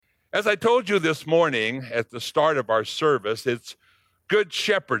As I told you this morning at the start of our service, it's Good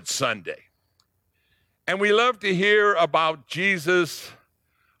Shepherd Sunday. And we love to hear about Jesus,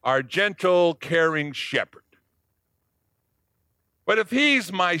 our gentle, caring shepherd. But if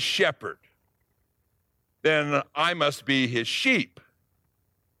he's my shepherd, then I must be his sheep.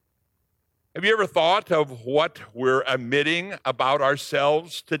 Have you ever thought of what we're admitting about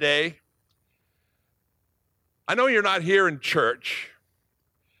ourselves today? I know you're not here in church,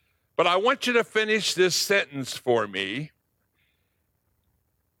 but I want you to finish this sentence for me.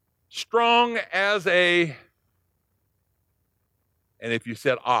 Strong as a, and if you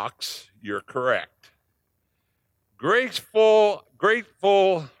said ox, you're correct. Graceful,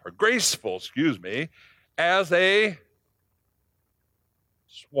 as a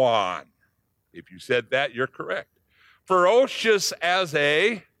swan. If you said that, you're correct. Ferocious as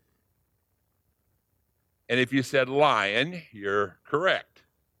a, and if you said lion, you're correct.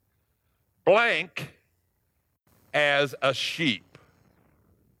 Blank as a sheep.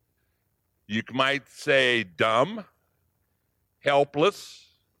 You might say dumb, helpless,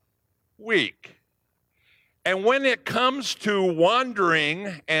 weak. And when it comes to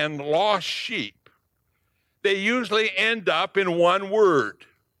wandering and lost sheep, they usually end up in one word: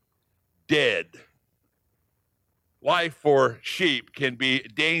 dead. Life for sheep can be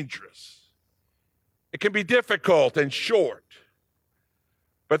dangerous. It can be difficult and short.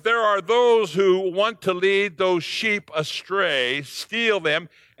 But there are those who want to lead those sheep astray, steal them,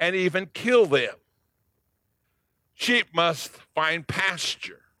 and even kill them. Sheep must find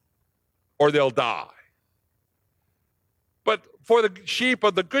pasture, or they'll die. But for the sheep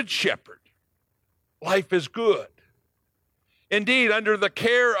of the Good Shepherd, life is good. Indeed, under the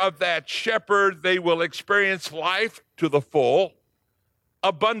care of that shepherd, they will experience life to the full,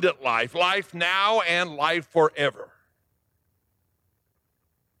 abundant life, life now and life forever.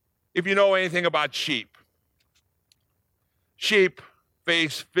 If you know anything about sheep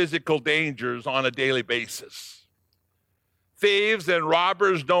face physical dangers on a daily basis. Thieves and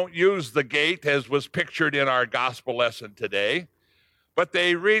robbers don't use the gate as was pictured in our gospel lesson today, but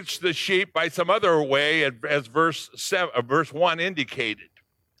they reach the sheep by some other way, as verse 1 indicated.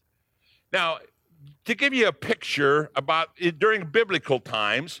 Now, to give you a picture about it, during biblical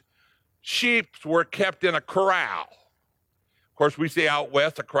times, sheep were kept in a corral. Of course, we say out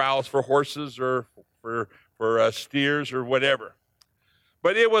west, a corral is for horses or for steers or whatever.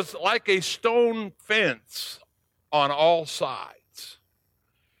 But it was like a stone fence on all sides.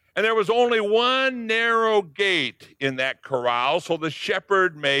 And there was only one narrow gate in that corral, so the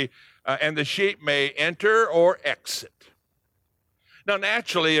shepherd and the sheep may enter or exit. Now,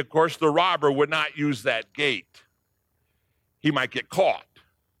 naturally, of course, the robber would not use that gate. He might get caught.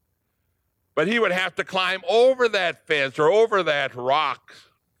 But he would have to climb over that fence or over that rock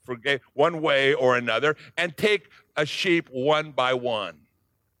for one way or another and take a sheep one by one.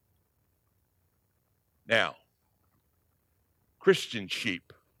 Now, Christian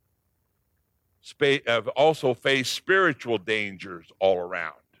sheep also face spiritual dangers all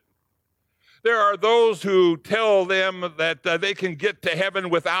around. There are those who tell them that they can get to heaven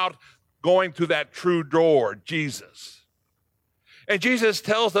without going through that true door, Jesus. And Jesus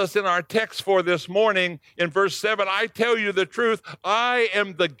tells us in our text for this morning in verse 7, I tell you the truth, I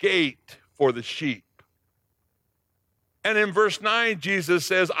am the gate for the sheep. And in verse 9, Jesus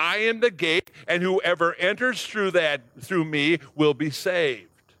says, I am the gate, and whoever enters through me will be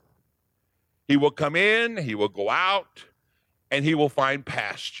saved. He will come in, he will go out, and he will find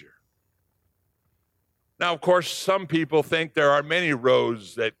pasture. Now, of course, some people think there are many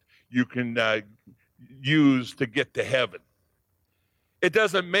roads that you can use to get to heaven. It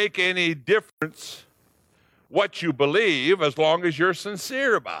doesn't make any difference what you believe as long as you're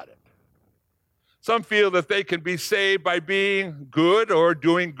sincere about it. Some feel that they can be saved by being good or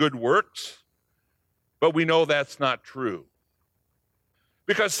doing good works, but we know that's not true.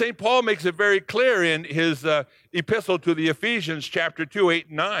 Because St. Paul makes it very clear in his epistle to the Ephesians, chapter 2, 8,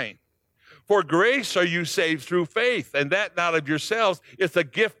 and 9. For grace are you saved through faith, and that not of yourselves. It's a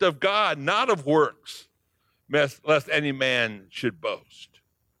gift of God, not of works, lest any man should boast.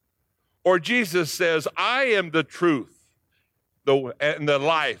 Or Jesus says, I am the truth and the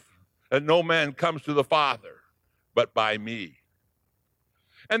life, and no man comes to the Father but by me.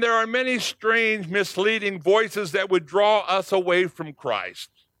 And there are many strange, misleading voices that would draw us away from Christ.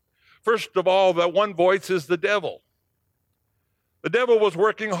 First of all, that one voice is the devil. The devil was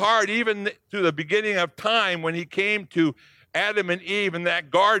working hard even to the beginning of time when he came to Adam and Eve in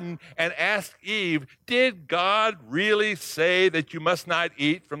that garden and asked Eve, did God really say that you must not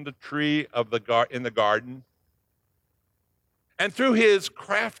eat from the tree in the garden? And through his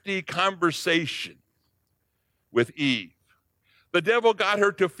crafty conversation with Eve, the devil got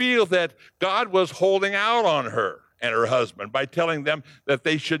her to feel that God was holding out on her and her husband by telling them that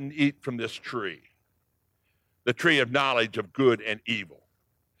they shouldn't eat from this tree, the tree of knowledge of good and evil.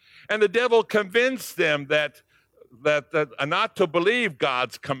 And the devil convinced them that not to believe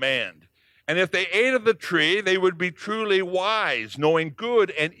God's command. And if they ate of the tree, they would be truly wise, knowing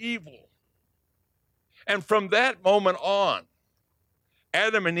good and evil. And from that moment on,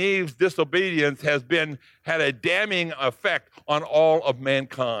 Adam and Eve's disobedience had a damning effect on all of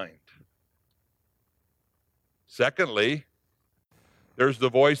mankind. Secondly, there's the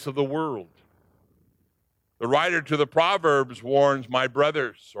voice of the world. The writer to the Proverbs warns, "My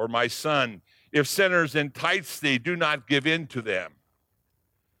brothers," or "My son, if sinners entice thee, do not give in to them."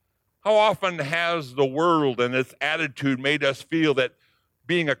 How often has the world and its attitude made us feel that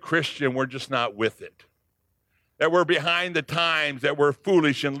being a Christian, we're just not with it? That we're behind the times, that we're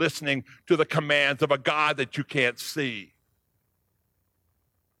foolish in listening to the commands of a God that you can't see.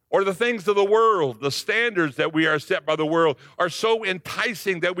 Or the things of the world, the standards that we are set by the world are so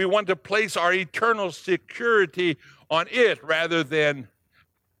enticing that we want to place our eternal security on it rather than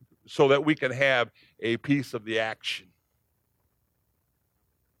so that we can have a piece of the action.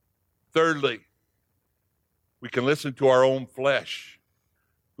 Thirdly, we can listen to our own flesh,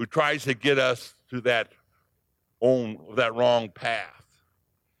 who tries to get us to that wrong path.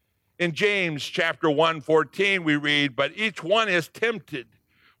 In James chapter 1:14, we read, "But each one is tempted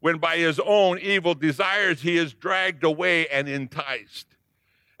when by his own evil desires he is dragged away and enticed.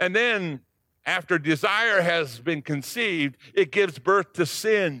 And then, after desire has been conceived, it gives birth to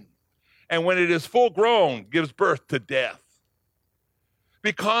sin. And when it is full grown, gives birth to death."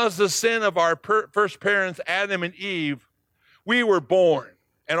 Because the sin of our first parents, Adam and Eve, we were born,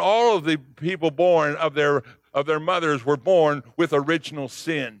 and all of the people born of their mothers were born with original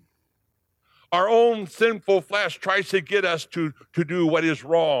sin. Our own sinful flesh tries to get us to do what is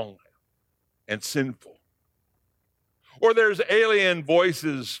wrong and sinful. Or there's alien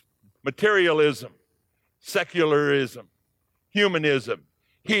voices, materialism, secularism, humanism,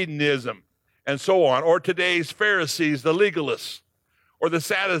 hedonism, and so on. Or today's Pharisees, the legalists, or the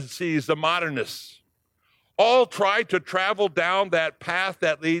Sadducees, the modernists, all try to travel down that path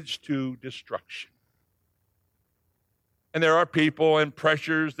that leads to destruction. And there are people and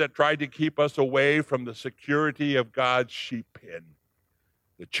pressures that try to keep us away from the security of God's sheep pen,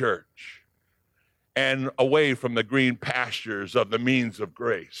 the church, and away from the green pastures of the means of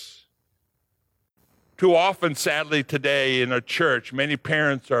grace. Too often, sadly, today in a church, many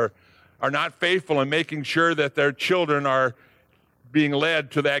parents are not faithful in making sure that their children are being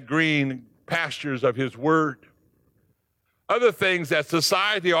led to that green pastures of his word. Other things that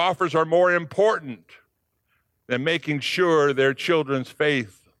society offers are more important than making sure their children's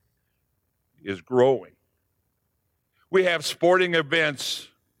faith is growing. We have sporting events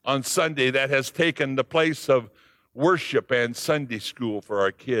on Sunday that has taken the place of worship and Sunday school for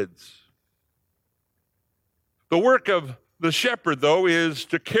our kids. The work of the shepherd, though, is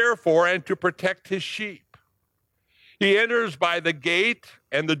to care for and to protect his sheep. He enters by the gate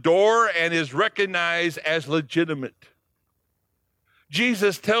and the door and is recognized as legitimate.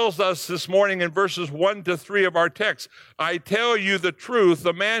 Jesus tells us this morning in verses 1-3 of our text, "I tell you the truth,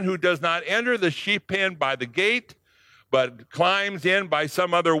 the man who does not enter the sheep pen by the gate, but climbs in by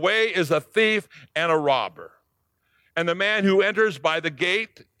some other way is a thief and a robber. And the man who enters by the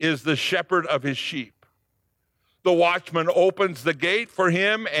gate is the shepherd of his sheep. The watchman opens the gate for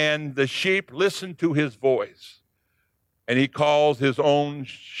him, and the sheep listen to his voice. And he calls his own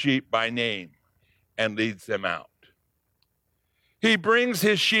sheep by name and leads them out. He brings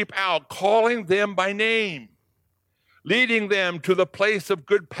his sheep out, calling them by name, leading them to the place of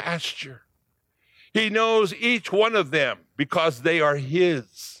good pasture. He knows each one of them because they are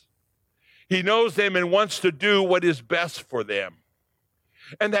his. He knows them and wants to do what is best for them.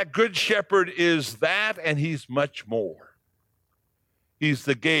 And that good shepherd is that, and he's much more. He's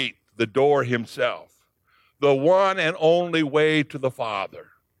the gate, the door himself, the one and only way to the Father.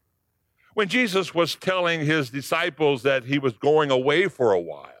 When Jesus was telling his disciples that he was going away for a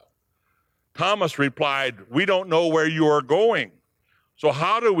while, Thomas replied, "We don't know where you are going, so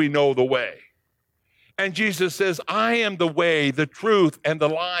how do we know the way?" And Jesus says, "I am the way, the truth, and the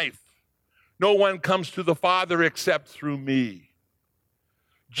life. No one comes to the Father except through me."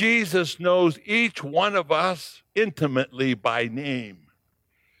 Jesus knows each one of us intimately by name.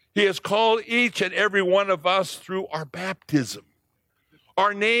 He has called each and every one of us through our baptism.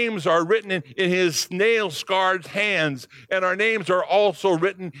 Our names are written in his nail-scarred hands, and our names are also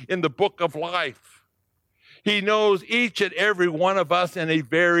written in the book of life. He knows each and every one of us in a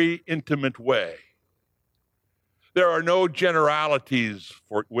very intimate way. There are no generalities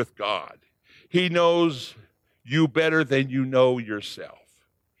with God. He knows you better than you know yourself.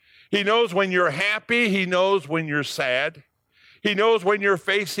 He knows when you're happy. He knows when you're sad. He knows when you're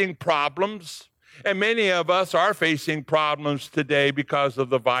facing problems. And many of us are facing problems today because of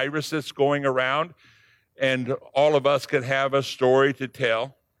the virus that's going around. And all of us can have a story to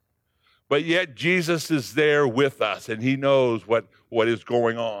tell. But yet Jesus is there with us, and he knows what is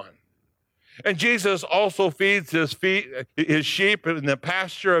going on. And Jesus also feeds his sheep in the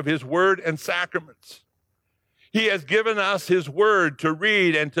pasture of his word and sacraments. He has given us his word to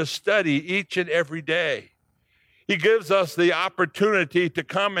read and to study each and every day. He gives us the opportunity to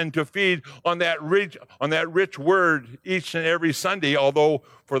come and to feed on that rich word each and every Sunday, although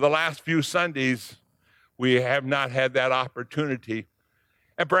for the last few Sundays we have not had that opportunity.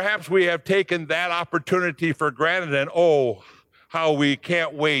 And perhaps we have taken that opportunity for granted, and how we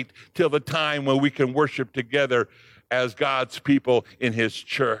can't wait till the time when we can worship together as God's people in his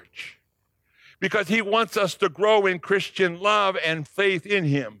church. Because he wants us to grow in Christian love and faith in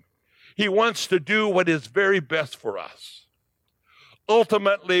him. He wants to do what is very best for us.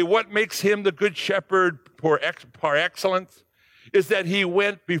 Ultimately, what makes him the good shepherd par excellence is that he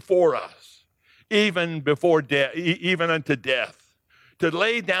went before us, even before death, even unto death, to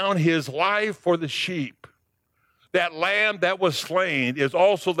lay down his life for the sheep. That lamb that was slain is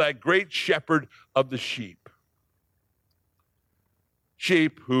also that great shepherd of the sheep.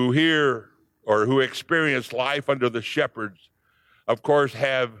 Sheep who hear or who experience life under the shepherds, of course,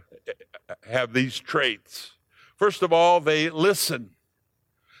 have these traits. First of all, they listen.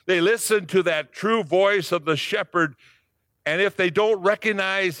 They listen to that true voice of the shepherd, and if they don't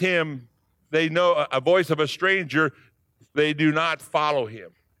recognize him, they know a voice of a stranger, they do not follow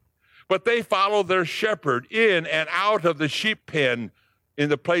him. But they follow their shepherd in and out of the sheep pen in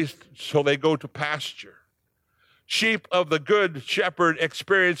the place so they go to pasture. Sheep of the good shepherd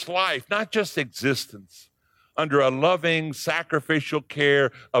experience life, not just existence, under a loving, sacrificial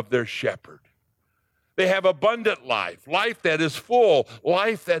care of their shepherd. They have abundant life, life that is full,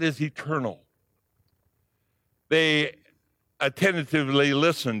 life that is eternal. They attentively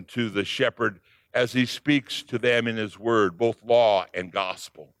listen to the shepherd as he speaks to them in his word, both law and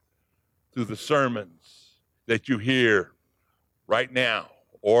gospel, through the sermons that you hear right now,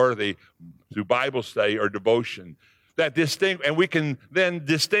 or through Bible study or devotion, and we can then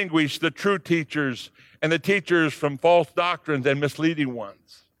distinguish the true teachers and the teachers from false doctrines and misleading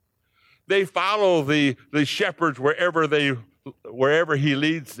ones. They follow the shepherds wherever he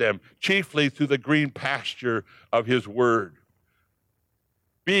leads them, chiefly through the green pasture of his word.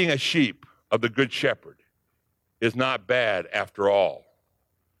 Being a sheep of the good shepherd is not bad after all.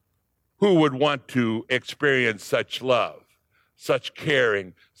 Who would want to experience such love, such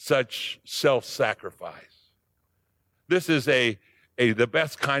caring, such self-sacrifice? This is the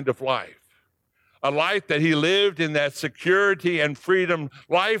best kind of life. A life that he lived in that security and freedom,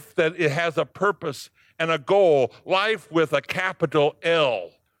 life that it has a purpose and a goal, life with a capital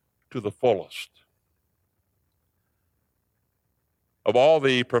L to the fullest. Of all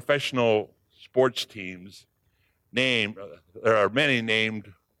the professional sports teams named, there are many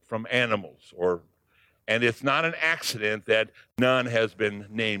named from animals, and it's not an accident that none has been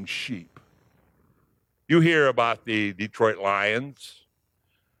named sheep. You hear about the Detroit Lions,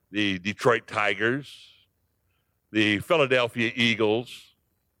 the Detroit Tigers, the Philadelphia Eagles,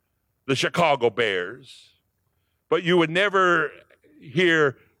 the Chicago Bears, but you would never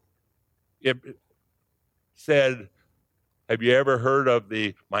hear it said, have you ever heard of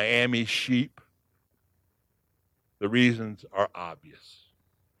the Miami Sheep? The reasons are obvious.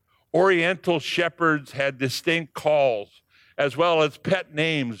 Oriental shepherds had distinct calls as well as pet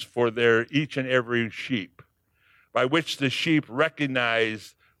names for their each and every sheep, by which the sheep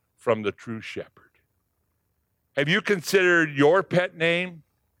recognized from the true shepherd. Have you considered your pet name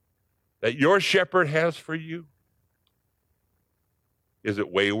that your shepherd has for you? Is it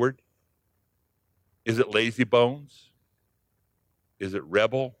Wayward? Is it Lazy Bones? Is it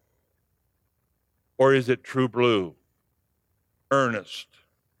Rebel? Or is it True Blue, earnest,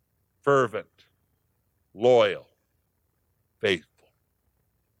 fervent, loyal, faithful?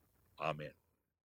 Amen.